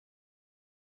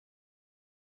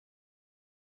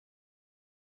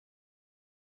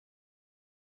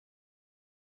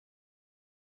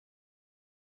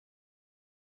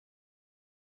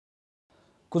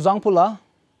Kuzangpula,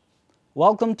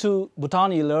 welcome to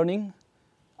Botany Learning.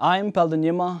 I am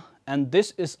Peldanyima and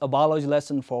this is a biology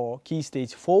lesson for Key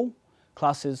Stage 4,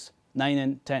 classes 9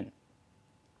 and 10.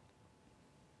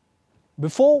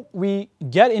 Before we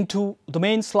get into the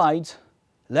main slides,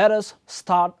 let us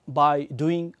start by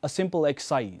doing a simple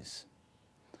exercise.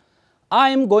 I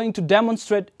am going to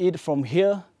demonstrate it from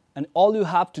here and all you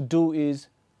have to do is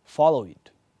follow it.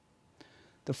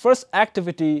 The first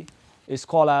activity is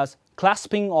called as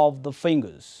clasping of the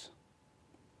fingers.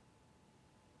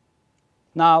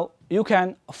 Now you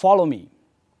can follow me.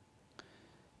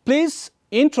 Please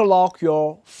interlock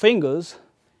your fingers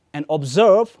and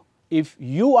observe if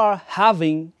you are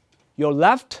having your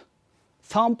left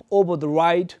thumb over the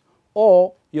right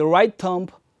or your right thumb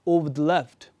over the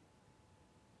left.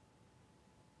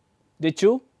 Did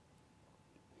you?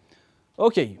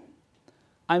 Okay.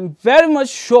 I'm very much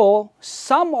sure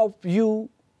some of you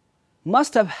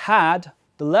must have had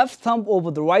the left thumb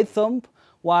over the right thumb,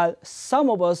 while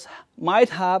some of us might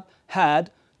have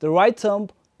had the right thumb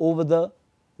over the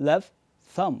left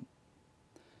thumb.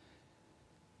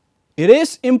 It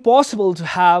is impossible to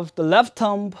have the left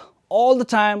thumb all the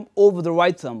time over the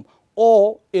right thumb,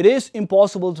 or it is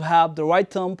impossible to have the right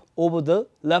thumb over the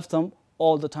left thumb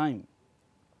all the time.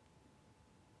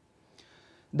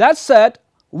 That said,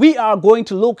 we are going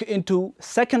to look into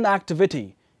second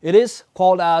activity. It is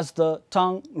called as the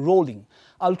tongue rolling.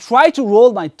 I'll try to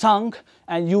roll my tongue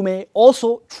and you may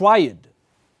also try it.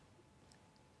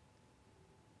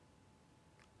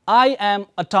 I am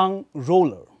a tongue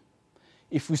roller.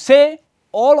 If we say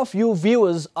all of you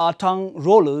viewers are tongue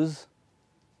rollers,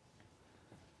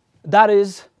 that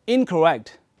is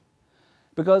incorrect,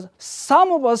 because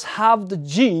some of us have the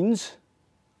genes,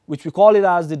 which we call it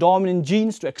as the dominant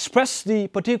genes, to express the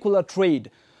particular trait,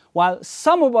 while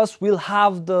some of us will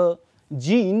have the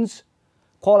genes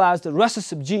called as the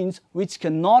recessive genes, which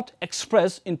cannot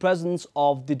express in presence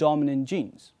of the dominant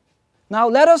genes. Now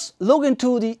let us look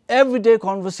into the everyday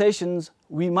conversations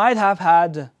we might have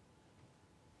had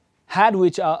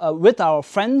with our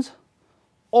friends,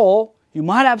 or you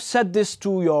might have said this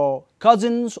to your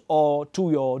cousins or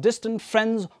to your distant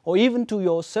friends or even to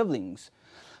your siblings.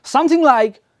 Something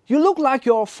like, "You look like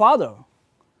your father,"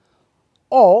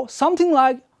 or something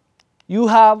like, "You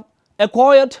have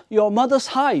acquired your mother's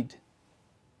height."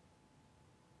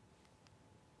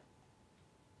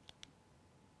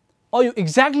 Or "You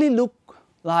exactly look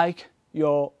like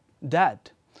your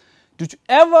dad." Did you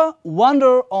ever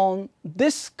wonder on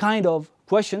this kind of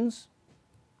questions?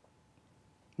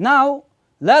 Now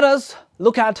let us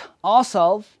look at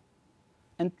ourselves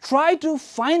and try to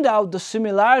find out the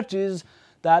similarities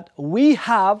that we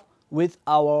have with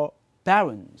our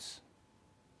parents.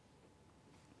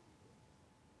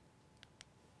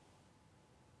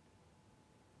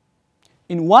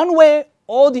 In one way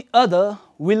or the other,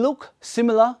 we look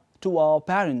similar to our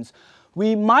parents.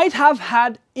 We might have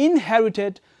had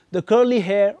inherited the curly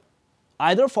hair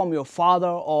either from your father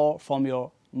or from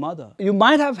your mother. You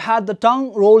might have had the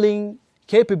tongue rolling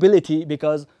capability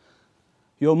because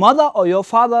your mother or your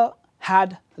father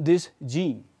had this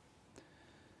gene.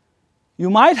 You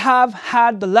might have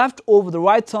had the left over the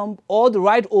right thumb or the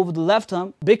right over the left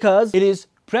thumb because it is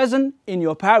present in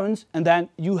your parents and then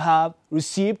you have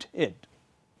received it.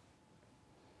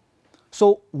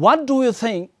 So what do you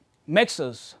think makes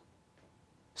us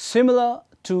similar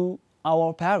to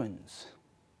our parents?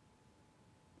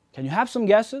 Can you have some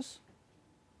guesses?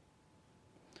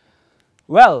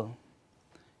 Well,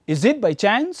 is it by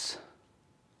chance,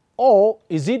 or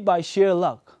is it by sheer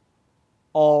luck,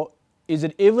 or is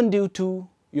it even due to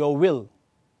your will?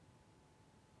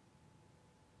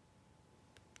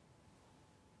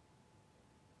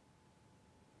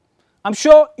 I'm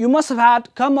sure you must have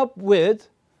had come up with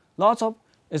lots of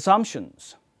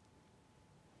assumptions.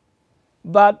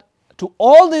 But to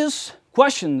all these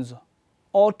questions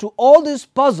or to all these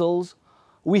puzzles,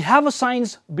 we have a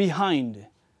science behind.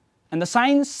 And the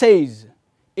science says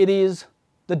it is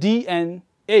the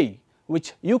DNA,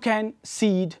 which you can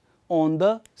see it on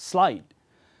the slide.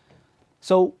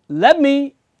 So let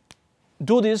me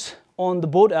do this on the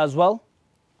board as well.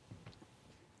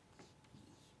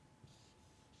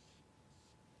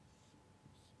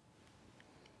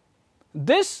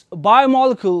 This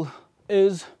biomolecule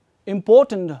is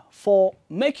important for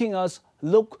making us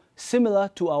look similar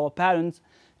to our parents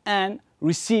and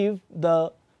receive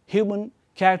the human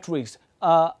characteristics.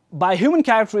 By human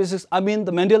characteristics, I mean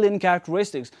the Mendelian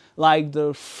characteristics, like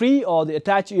the free or the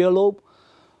attached earlobe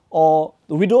or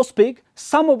the widow's peak.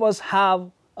 Some of us have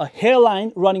a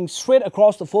hairline running straight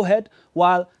across the forehead,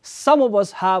 while some of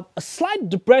us have a slight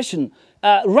depression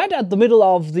right at the middle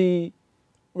of the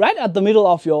right at the middle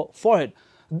of your forehead.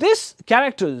 These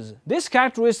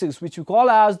characteristics, which we call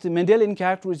as the Mendelian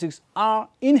characteristics, are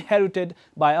inherited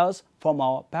by us from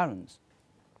our parents.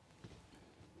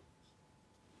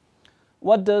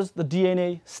 What does the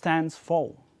DNA stands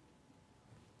for?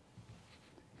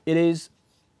 It is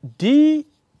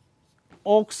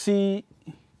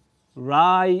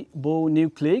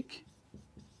deoxyribonucleic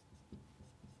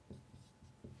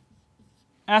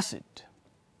acid.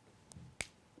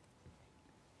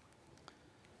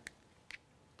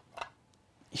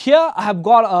 Here I have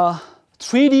got a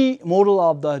 3D model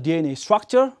of the DNA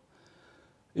structure.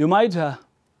 You might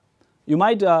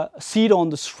see it on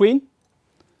the screen.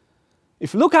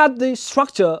 If you look at the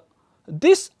structure,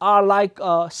 these are like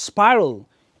a spiral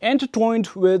intertwined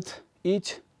with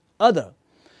each other.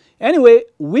 Anyway,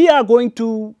 we are going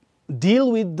to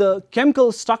deal with the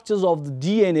chemical structures of the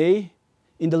DNA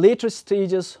in the later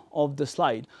stages of the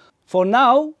slide. For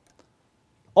now,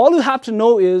 all you have to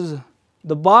know is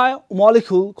the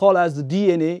biomolecule called as the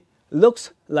DNA looks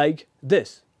like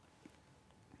this.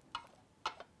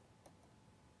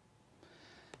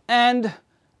 And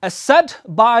as said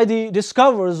by the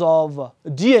discoverers of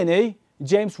DNA,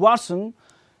 James Watson,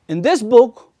 in this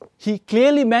book, he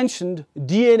clearly mentioned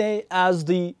DNA as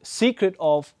the secret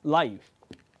of life.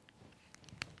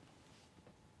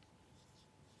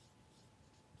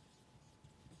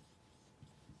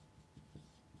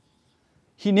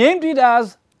 He named it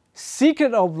as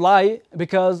secret of life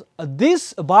because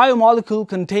this biomolecule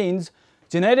contains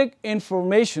genetic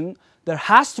information that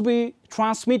has to be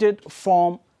transmitted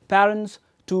from parents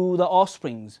to the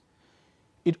offsprings.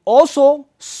 It also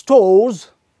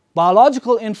stores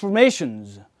biological information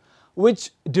which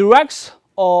directs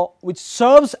or which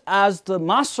serves as the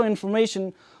master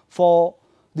information for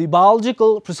the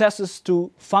biological processes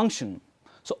to function.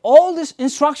 So all these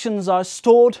instructions are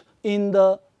stored in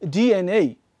the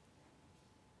DNA.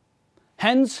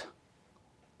 Hence,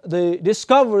 the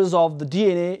discoverers of the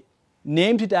DNA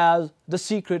named it as the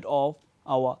secret of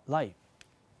our life.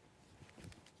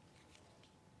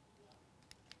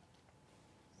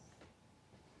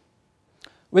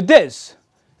 With this,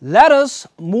 let us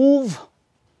move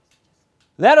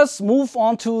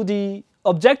on to the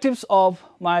objectives of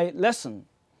my lesson.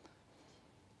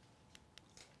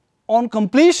 On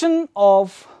completion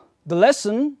of the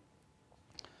lesson,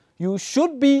 we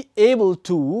should be able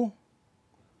to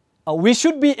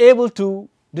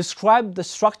describe the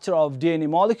structure of DNA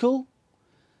molecule,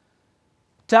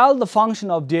 tell the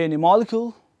function of DNA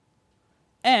molecule,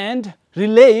 and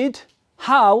relate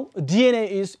how DNA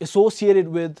is associated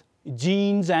with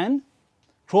genes and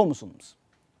chromosomes.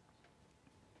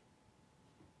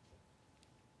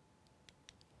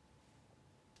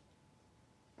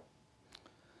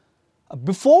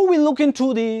 Before we look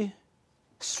into the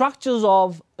structures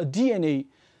of DNA,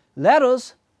 let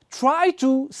us try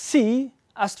to see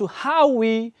as to how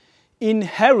we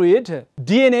inherit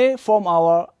DNA from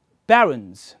our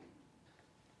parents.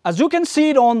 As you can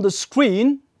see it on the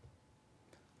screen,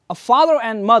 a father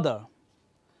and mother.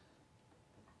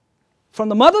 From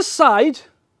the mother's side,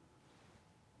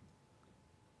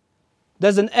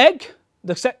 there's an egg.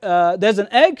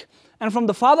 And from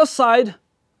the father's side,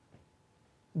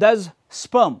 there's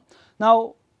sperm.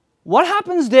 Now, what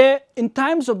happens there in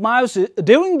times of meiosis,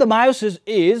 during the meiosis,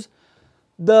 is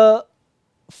the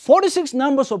 46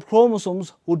 numbers of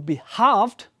chromosomes would be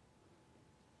halved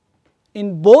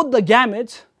in both the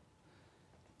gametes,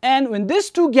 and when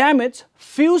these two gametes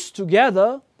fuse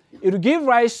together, it will give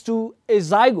rise to a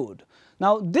zygote.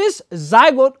 Now, this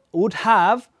zygote would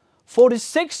have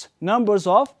 46 numbers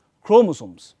of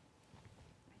chromosomes.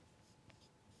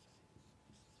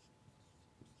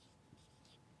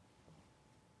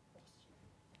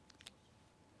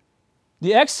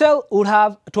 The egg cell would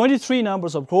have 23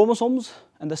 numbers of chromosomes,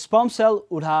 and the sperm cell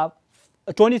would have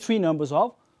 23 numbers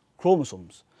of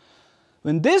chromosomes.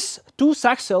 When these two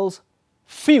sex cells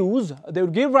fuse, they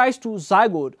would give rise to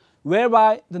zygote,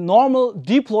 whereby the normal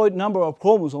diploid number of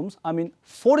chromosomes,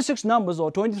 46 numbers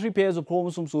or 23 pairs of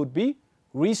chromosomes, would be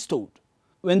restored.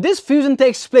 When this fusion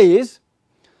takes place,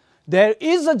 there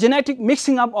is a genetic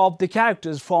mixing up of the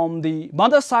characters from the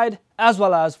mother's side as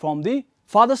well as from the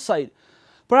father's side.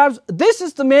 Perhaps this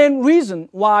is the main reason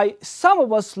why some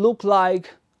of us look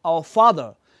like our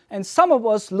father and some of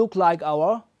us look like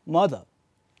our mother.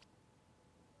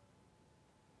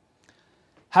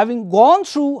 Having gone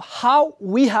through how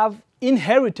we have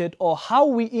inherited or how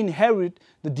we inherit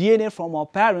the DNA from our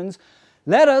parents,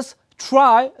 let us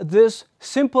try this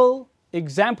simple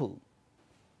example.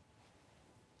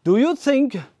 Do you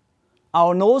think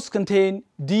our nose contains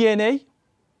DNA?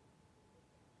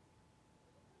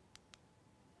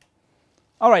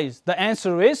 Alright, the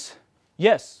answer is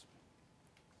yes.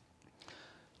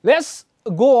 Let's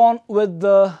go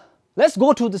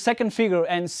to the second figure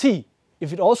and see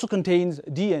if it also contains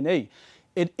DNA.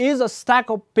 It is a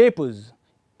stack of papers.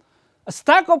 A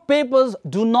stack of papers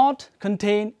do not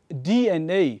contain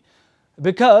DNA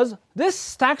because these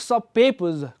stacks of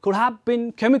papers could have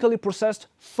been chemically processed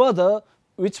further,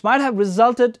 which might have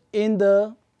resulted in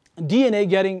the DNA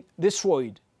getting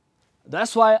destroyed.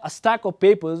 That's why a stack of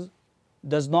papers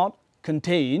does not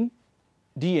contain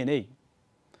DNA.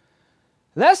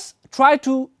 Let's try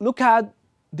to look at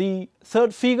the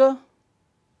third figure.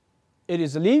 It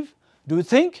is a leaf. Do you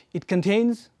think it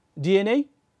contains DNA?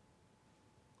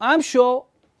 I'm sure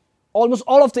almost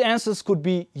all of the answers could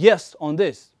be yes on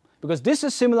this, because this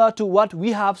is similar to what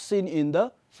we have seen in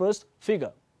the first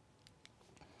figure.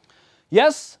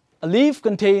 Yes, a leaf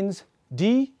contains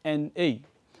DNA.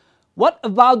 What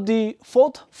about the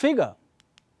fourth figure?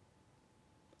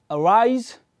 A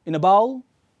rice in a bowl.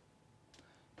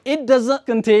 It doesn't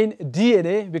contain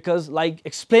DNA because, like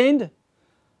explained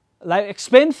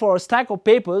for a stack of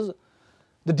papers,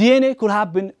 the DNA could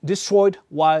have been destroyed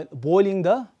while boiling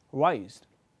the rice.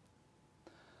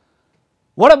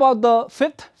 What about the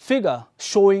fifth figure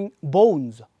showing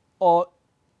bones, or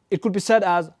it could be said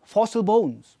as fossil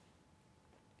bones?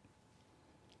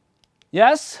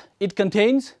 Yes, it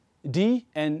contains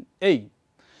DNA.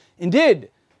 Indeed,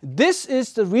 this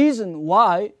is the reason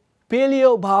why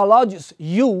paleobiologists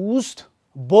used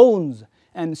bones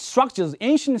and structures,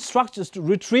 ancient structures, to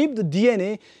retrieve the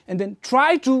DNA and then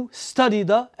try to study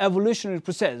the evolutionary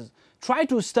process, try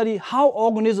to study how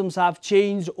organisms have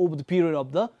changed over the period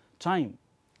of the time.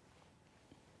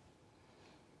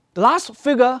 The last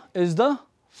figure is the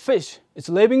fish. It's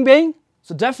a living being,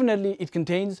 so definitely it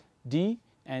contains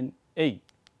DNA.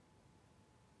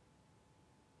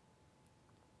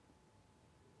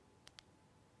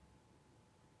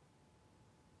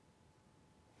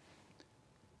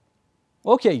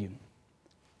 Okay,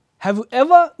 have you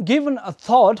ever given a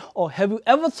thought, or have you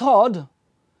ever thought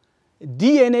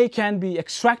DNA can be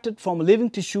extracted from living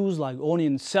tissues like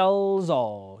onion cells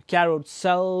or carrot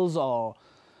cells or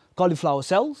cauliflower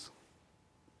cells?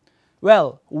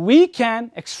 Well, we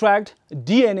can extract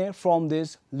DNA from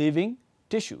these living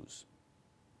tissues.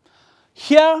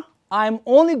 Here, I am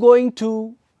only going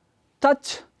to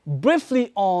touch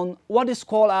briefly on what is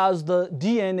called as the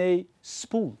DNA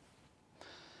spool.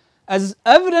 As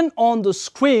evident on the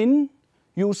screen,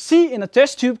 you see in a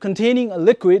test tube containing a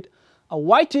liquid a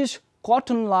whitish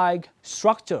cotton-like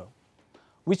structure,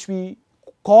 which we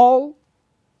call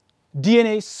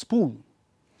DNA spool.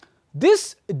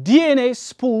 This DNA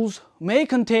spools may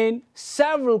contain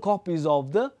several copies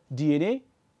of the DNA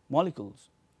molecules.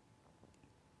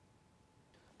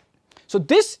 So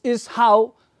this is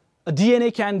how a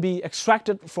DNA can be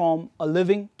extracted from a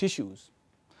living tissues.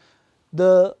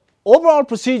 The overall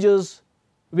procedures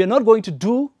we are not going to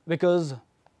do because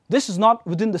this is not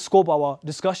within the scope of our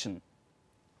discussion.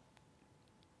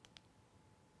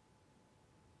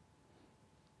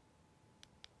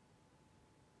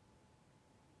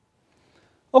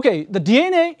 Okay, the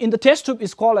DNA in the test tube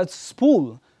is called a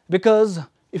spool because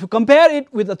if you compare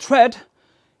it with a thread,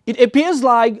 it appears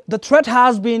like the thread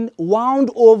has been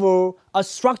wound over a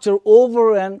structure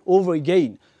over and over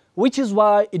again, which is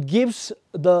why it gives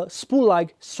the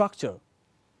spool-like structure.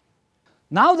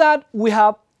 Now that we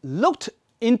have looked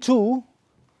into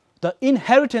the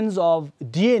inheritance of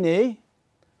DNA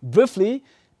briefly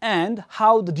and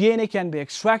how the DNA can be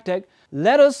extracted,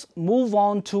 let us move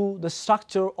on to the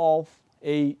structure of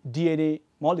a DNA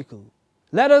molecule.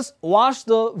 Let us watch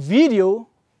the video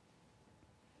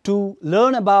to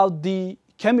learn about the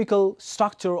chemical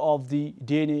structure of the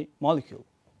DNA molecule.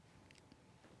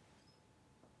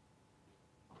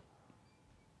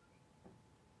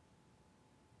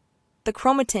 The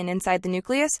chromatin inside the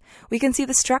nucleus, we can see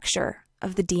the structure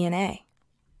of the DNA.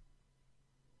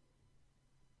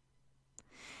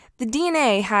 The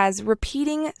DNA has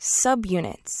repeating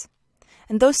subunits,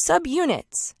 and those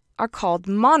subunits are called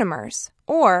monomers,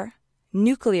 or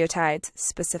nucleotides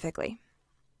specifically.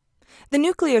 The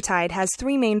nucleotide has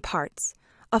three main parts: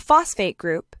 a phosphate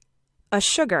group, a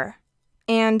sugar,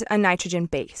 and a nitrogen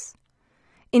base.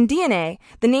 In DNA,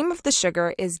 the name of the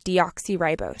sugar is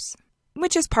deoxyribose,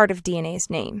 which is part of DNA's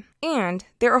name, and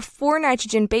there are 4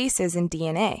 nitrogen bases in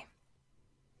DNA.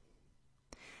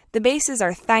 The bases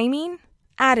are thymine,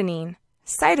 adenine,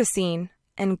 cytosine,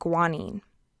 and guanine.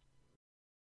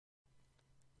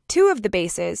 2 of the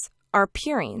bases are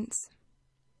purines,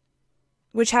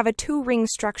 which have a 2-ring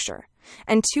structure,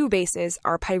 and 2 bases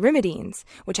are pyrimidines,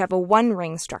 which have a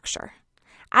 1-ring structure.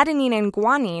 Adenine and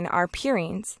guanine are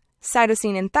purines,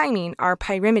 Cytosine and thymine are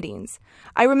pyrimidines.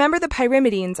 I remember the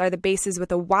pyrimidines are the bases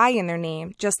with a Y in their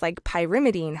name, just like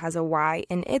pyrimidine has a Y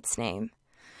in its name.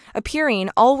 A purine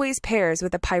always pairs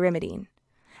with a pyrimidine,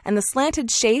 and the slanted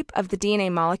shape of the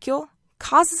DNA molecule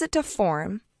causes it to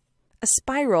form a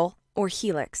spiral or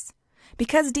helix.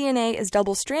 Because DNA is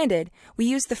double-stranded, we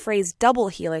use the phrase double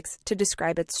helix to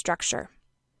describe its structure.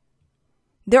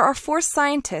 There are 4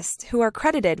 scientists who are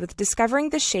credited with discovering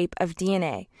the shape of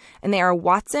DNA, and they are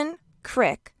Watson,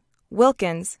 Crick,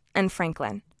 Wilkins, and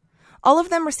Franklin. All of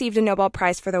them received a Nobel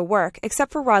Prize for their work,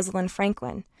 except for Rosalind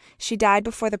Franklin. She died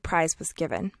before the prize was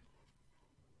given.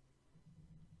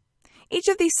 Each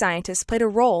of these scientists played a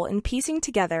role in piecing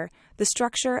together the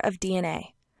structure of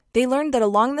DNA. They learned that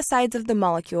along the sides of the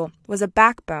molecule was a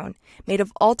backbone made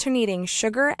of alternating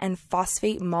sugar and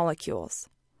phosphate molecules.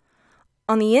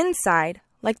 On the inside,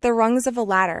 like the rungs of a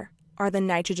ladder, are the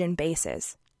nitrogen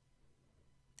bases.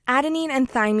 Adenine and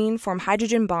thymine form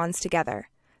hydrogen bonds together.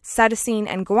 Cytosine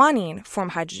and guanine form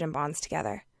hydrogen bonds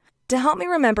together. To help me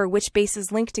remember which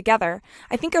bases link together,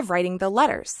 I think of writing the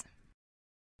letters.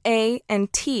 A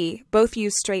and T both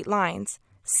use straight lines.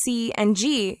 C and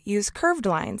G use curved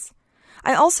lines.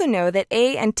 I also know that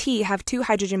A and T have 2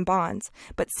 hydrogen bonds,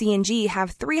 but C and G have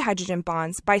 3 hydrogen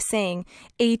bonds by saying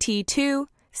AT2,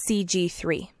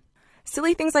 CG3.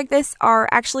 Silly things like this are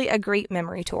actually a great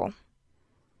memory tool.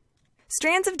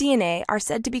 Strands of DNA are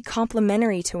said to be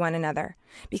complementary to one another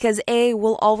because A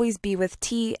will always be with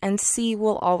T and C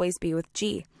will always be with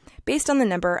G, based on the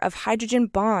number of hydrogen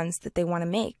bonds that they want to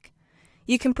make.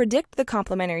 You can predict the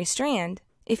complementary strand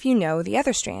if you know the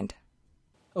other strand.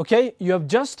 Okay, you have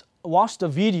just watched the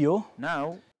video.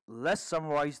 Now, let's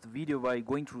summarize the video by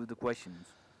going through the questions.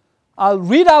 I'll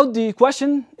read out the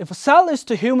question. If a cell is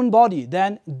to human body,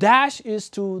 then dash is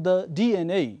to the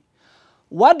DNA.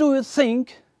 What do you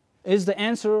think is the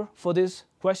answer for this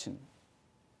question?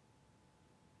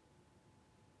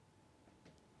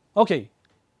 Okay,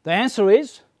 the answer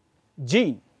is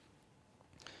gene.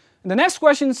 And the next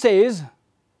question says,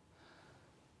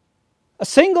 a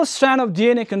single strand of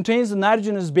DNA contains the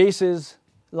nitrogenous bases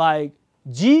like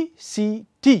G, C,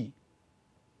 T.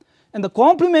 And the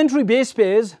complementary base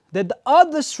pairs that the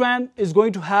other strand is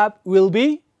going to have will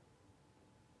be,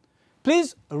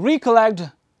 please recollect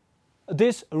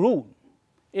this rule.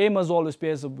 A must always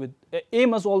pair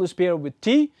with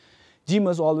T, G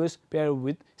must always pair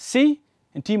with C,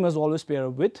 and T must always pair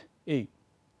with A.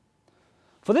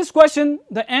 For this question,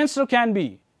 the answer can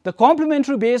be, the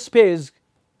complementary base pairs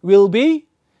will be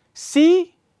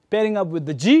C pairing up with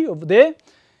the G over there,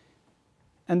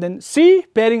 and then C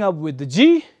pairing up with the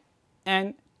G,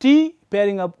 and T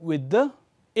pairing up with the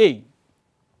A.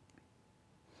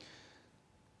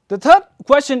 The third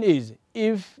question is,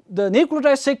 if the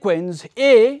nucleotide sequence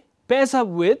A pairs up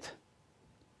with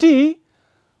T,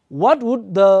 what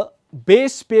would the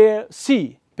base pair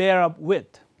C pair up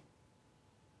with?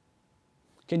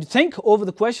 Can you think over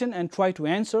the question and try to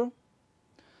answer?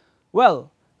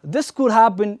 Well, this could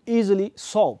have been easily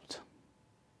solved.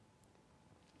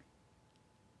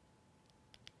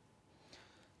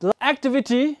 The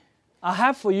activity I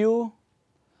have for you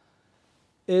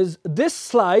is this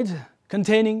slide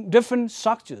containing different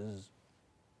structures.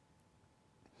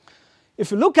 If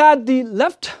you look at the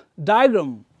left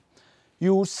diagram,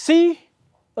 you see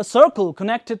a circle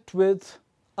connected with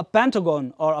a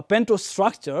pentagon or a pentose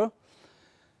structure.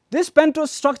 This pentose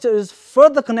structure is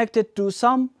further connected to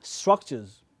some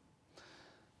structures.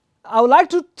 I would like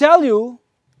to tell you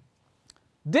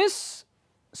this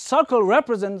circle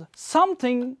represents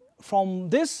something from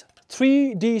this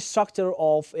 3D structure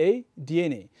of a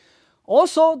DNA.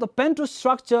 Also, the pentose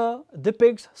structure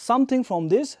depicts something from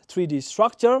this 3D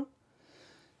structure.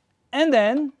 And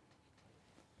then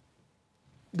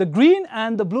the green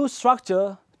and the blue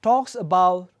structure talks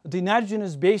about the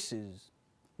nitrogenous bases,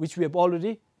 which we have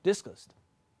already discussed.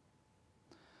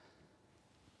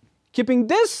 Keeping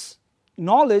this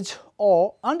knowledge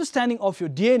or understanding of your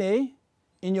DNA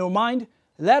in your mind,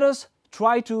 let us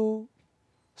try to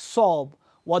solve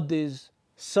what this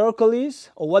circle is,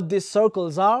 or what these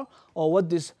circles are, or what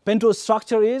this pentose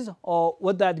structure is, or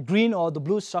what that green or the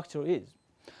blue structure is.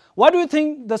 What do you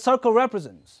think the circle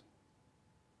represents?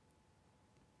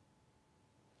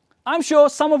 I'm sure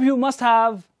some of you must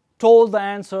have told the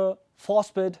answer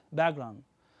phosphate background.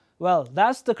 Well,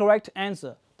 that's the correct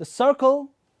answer. The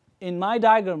circle in my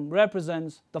diagram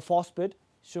represents the phosphate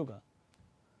sugar.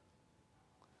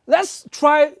 Let's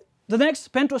try the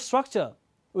next pentose structure,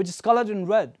 which is colored in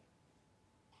red.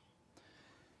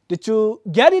 Did you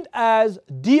get it as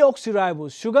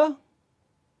deoxyribose sugar,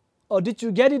 or did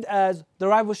you get it as the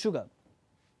ribose sugar?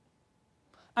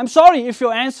 I'm sorry if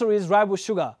your answer is ribose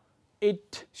sugar.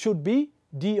 It should be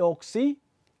deoxyribose.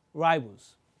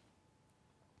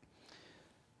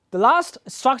 The last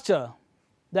structure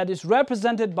that is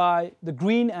represented by the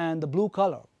green and the blue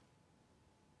color.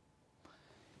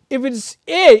 If it's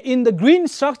A in the green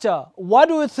structure, what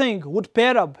do you think would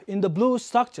pair up in the blue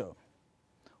structure?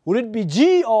 Would it be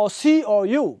G or C or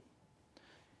U?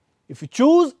 If you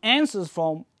choose answers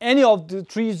from any of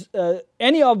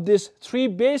these three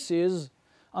bases,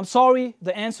 I'm sorry,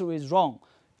 the answer is wrong.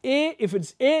 If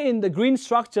it's A in the green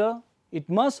structure, it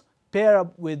must pair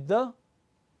up with the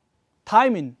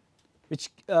thymine,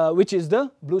 which is the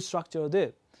blue structure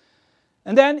there.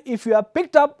 And then if you have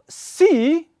picked up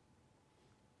C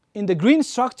in the green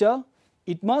structure,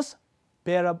 it must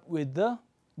pair up with the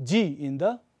G in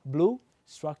the blue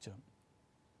structure.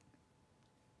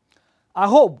 I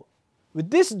hope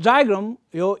with this diagram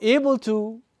you're able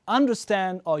to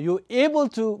understand, or you're able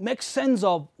to make sense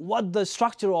of what the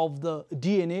structure of the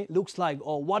DNA looks like,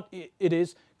 or what it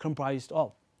is comprised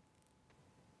of.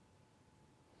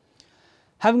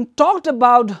 Having talked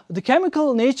about the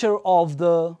chemical nature of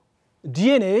the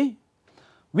DNA,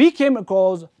 we came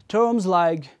across terms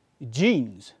like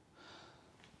genes.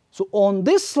 So on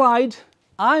this slide,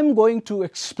 I'm going to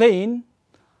explain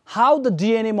how the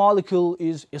DNA molecule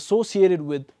is associated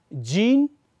with gene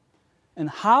and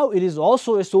how it is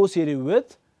also associated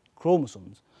with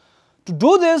chromosomes. To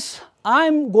do this,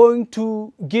 I'm going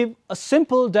to give a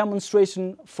simple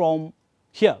demonstration from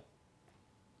here.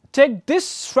 Take this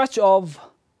stretch of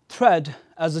thread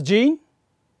as a gene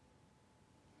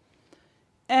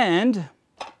and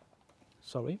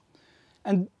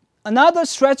another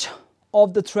stretch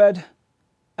of the thread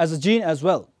as a gene as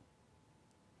well.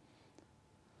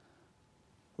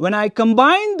 When I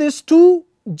combine these two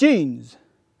genes,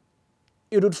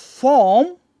 it would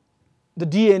form the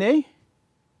DNA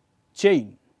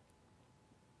chain.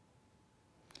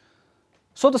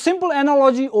 So the simple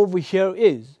analogy over here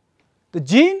is the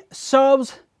gene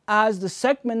serves as the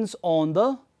segments on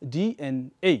the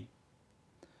DNA.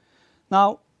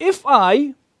 Now, if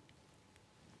I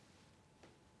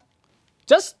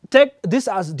just take this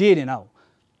as DNA now.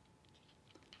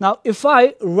 Now, if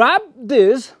I wrap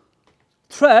this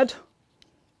thread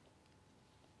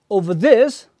over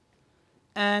this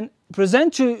and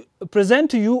present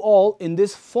to you all in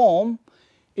this form,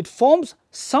 it forms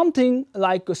something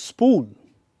like a spool.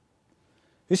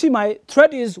 You see, my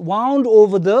thread is wound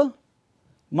over the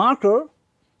marker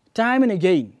time and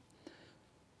again.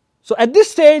 So at this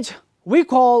stage, we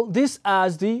call this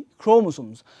as the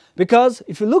chromosomes, because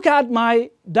if you look at my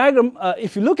diagram,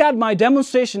 if you look at my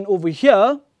demonstration over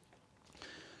here,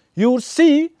 you will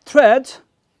see threads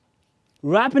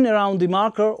wrapping around the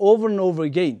marker over and over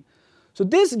again. So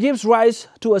this gives rise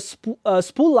to a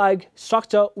spool-like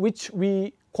structure which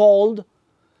is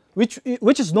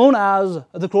known as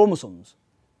the chromosomes.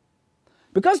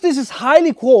 Because this is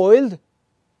highly coiled,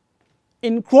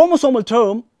 in chromosomal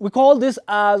term, we call this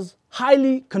as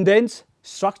highly condensed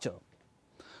structure.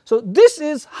 So this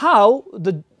is how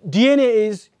the DNA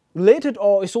is related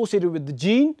or associated with the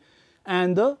gene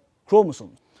and the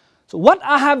chromosome. So what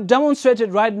I have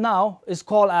demonstrated right now is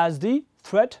called as the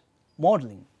thread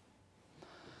modeling.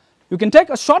 You can take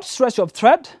a short stretch of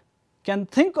thread, can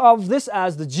think of this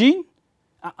as the gene,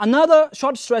 another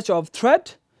short stretch of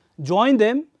thread, join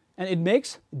them, and it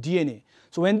makes DNA.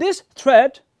 So when this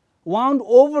thread wound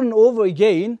over and over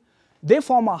again, they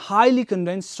form a highly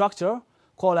condensed structure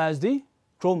called as the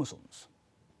chromosomes.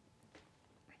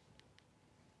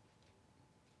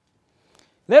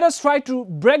 Let us try to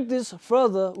break this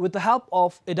further with the help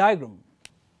of a diagram.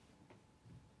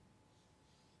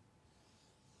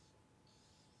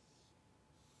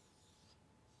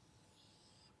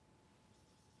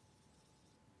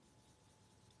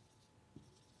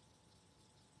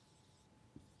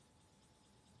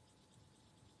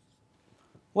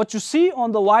 What you see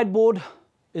on the whiteboard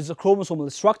is a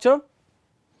chromosomal structure.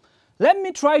 Let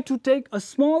me try to take a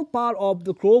small part of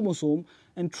the chromosome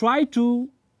and try to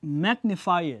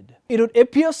magnify it. It would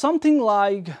appear something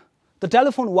like the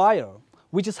telephone wire,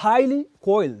 which is highly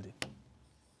coiled.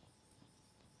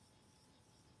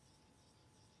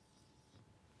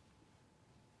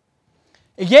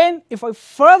 Again, if I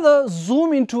further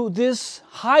zoom into this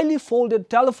highly folded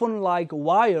telephone-like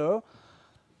wire,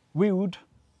 we would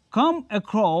come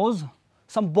across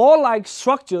some ball-like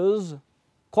structures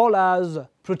called as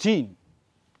protein.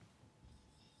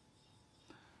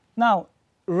 Now,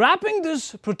 wrapping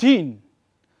this protein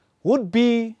would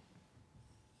be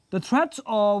the threads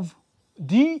of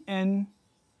DNA.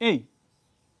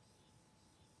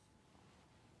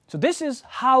 So this is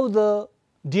how the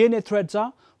DNA threads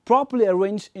are. properly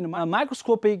arranged in a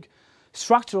microscopic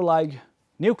structure like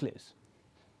nucleus.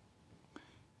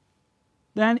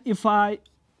 Then if I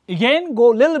again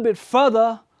go a little bit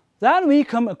further, then we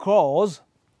come across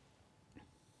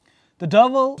a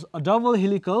double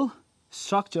helical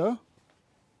structure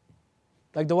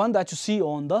like the one that you see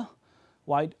on the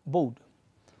whiteboard.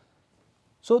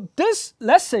 So this,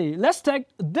 let's take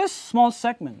this small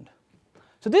segment.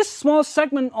 So this small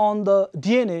segment on the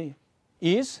DNA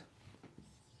is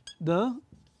the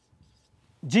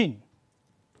gene.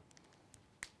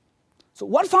 So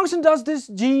what function does these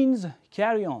genes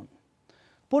carry on?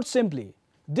 Put simply,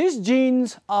 these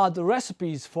genes are the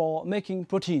recipes for making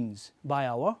proteins by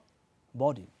our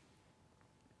body.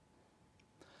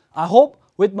 I hope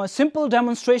with my simple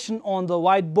demonstration on the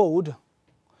whiteboard,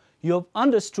 you have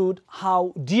understood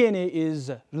how DNA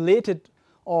is related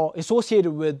or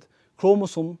associated with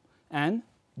chromosome and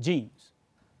genes.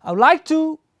 I would like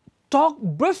to talk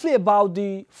briefly about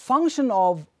the function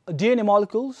of DNA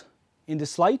molecules in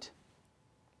this slide.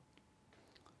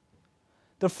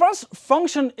 The first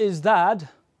function is that,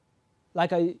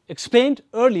 like I explained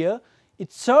earlier,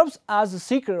 it serves as a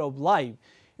seeker of life,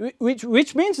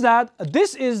 which means that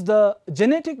this is the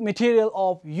genetic material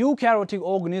of eukaryotic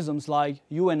organisms like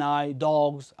you and I,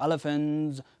 dogs,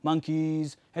 elephants,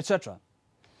 monkeys, etc.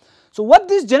 So what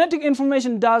this genetic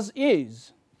information does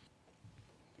is,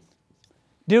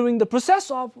 during the process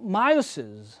of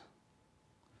meiosis,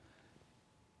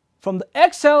 from the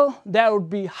egg cell there would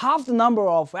be half the number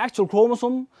of actual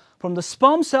chromosomes, from the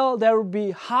sperm cell there would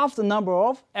be half the number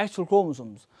of actual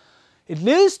chromosomes. It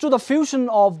leads to the fusion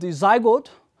of the zygote.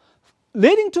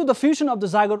 Leading to the fusion of the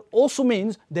zygote also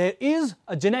means there is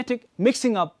a genetic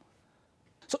mixing up.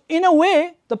 So in a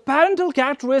way, the parental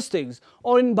characteristics,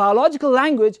 or in biological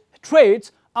language,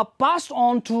 traits, are passed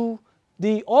on to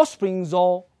the offsprings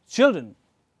or children.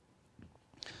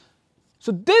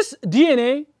 So this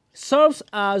DNA serves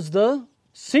as the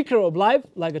seeker of life,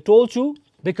 like I told you,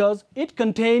 because it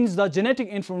contains the genetic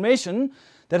information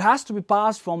that has to be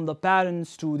passed from the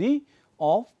parents to the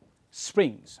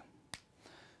offsprings.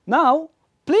 Now,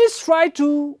 please try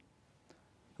to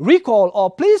recall,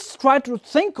 or please try to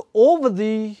think over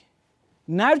the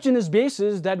nitrogenous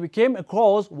bases that we came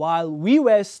across while we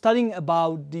were studying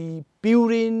about the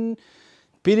purine,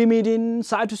 pyrimidine,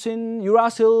 cytosine,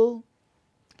 uracil,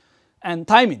 and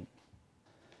thymine.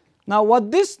 Now,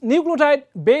 what this nucleotide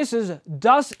bases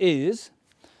does is,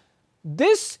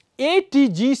 this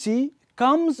ATGC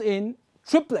comes in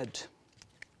triplet.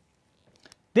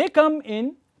 They come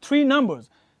in 3 numbers.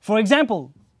 For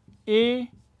example,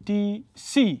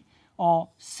 ATC or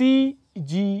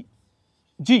CGG.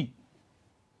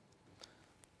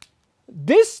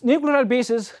 This nucleotide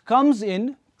bases comes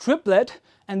in triplet,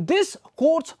 and this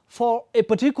codes for a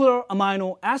particular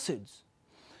amino acids.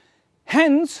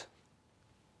 Hence,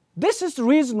 this is the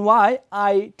reason why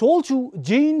I told you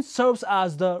gene serves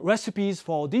as the recipes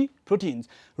for the proteins.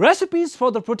 Recipes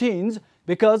for the proteins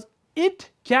because it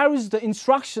carries the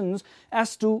instructions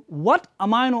as to what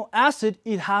amino acid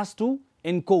it has to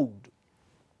encode.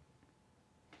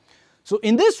 So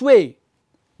in this way,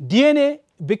 DNA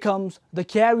becomes the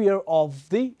carrier of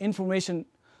the information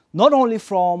not only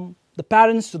from the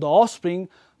parents to the offspring,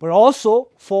 but also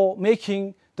for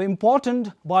making the important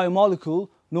biomolecule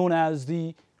known as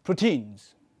the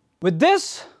proteins. With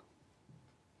this,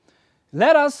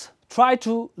 let us try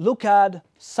to look at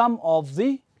some of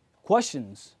the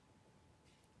questions.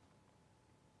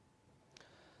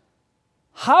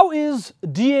 How is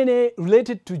DNA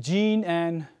related to gene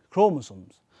and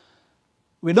chromosomes?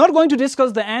 We're not going to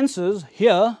discuss the answers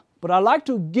here, but I'd like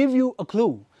to give you a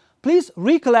clue. Please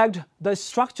recollect the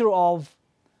structure of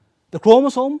the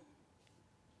chromosome,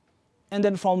 and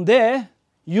then from there,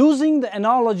 using the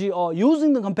analogy or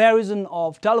using the comparison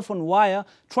of telephone wire,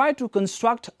 try to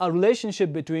construct a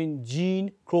relationship between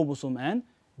gene, chromosome, and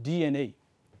DNA.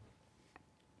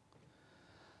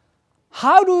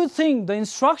 How do you think the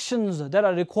instructions that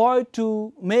are required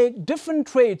to make different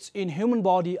traits in human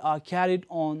body are carried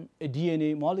on a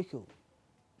DNA molecule?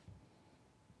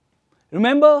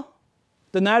 Remember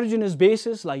the nitrogenous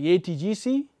bases like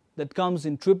ATGC that comes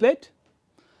in triplet?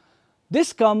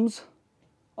 This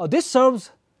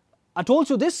serves, I told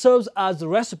you this serves as the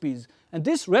recipes, and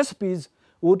these recipes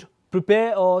would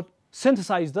prepare or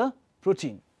synthesize the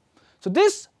protein. So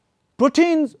these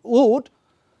proteins would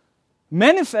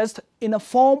manifest in a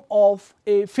form of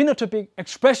a phenotypic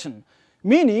expression,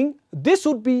 meaning this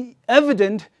would be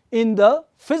evident in the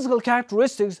physical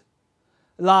characteristics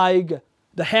like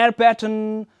the hair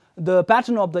pattern, the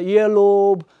pattern of the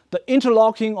earlobe, the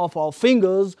interlocking of our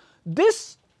fingers.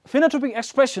 These phenotypic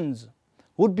expressions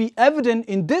would be evident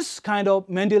in this kind of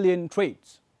Mendelian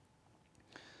traits.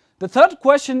 The third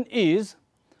question is,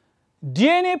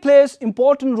 DNA plays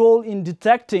important role in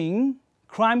detecting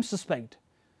crime suspect.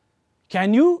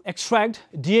 Can you extract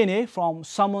DNA from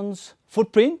someone's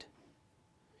footprint?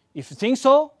 If you think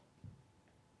so,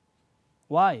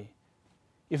 why?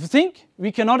 If you think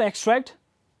we cannot extract,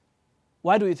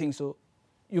 why do you think so?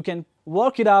 You can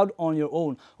work it out on your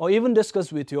own or even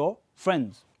discuss with your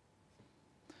friends.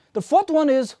 The fourth one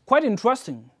is quite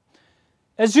interesting.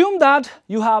 Assume that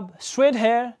you have straight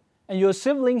hair and your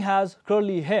sibling has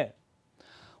curly hair.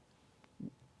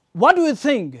 What do you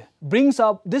think brings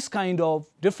up this kind of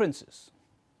differences?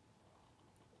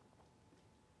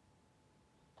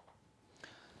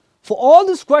 For all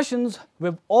these questions,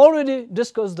 we've already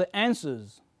discussed the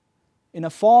answers in a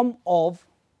form of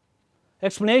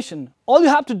explanation. All you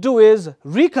have to do is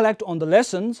recollect on the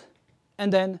lessons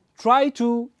and then try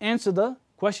to answer the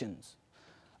questions.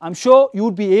 I'm sure you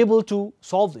would be able to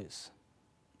solve this.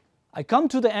 I come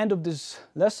to the end of this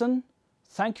lesson.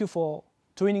 Thank you for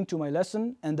tuning to my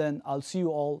lesson, and then I'll see you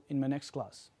all in my next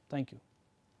class. Thank you.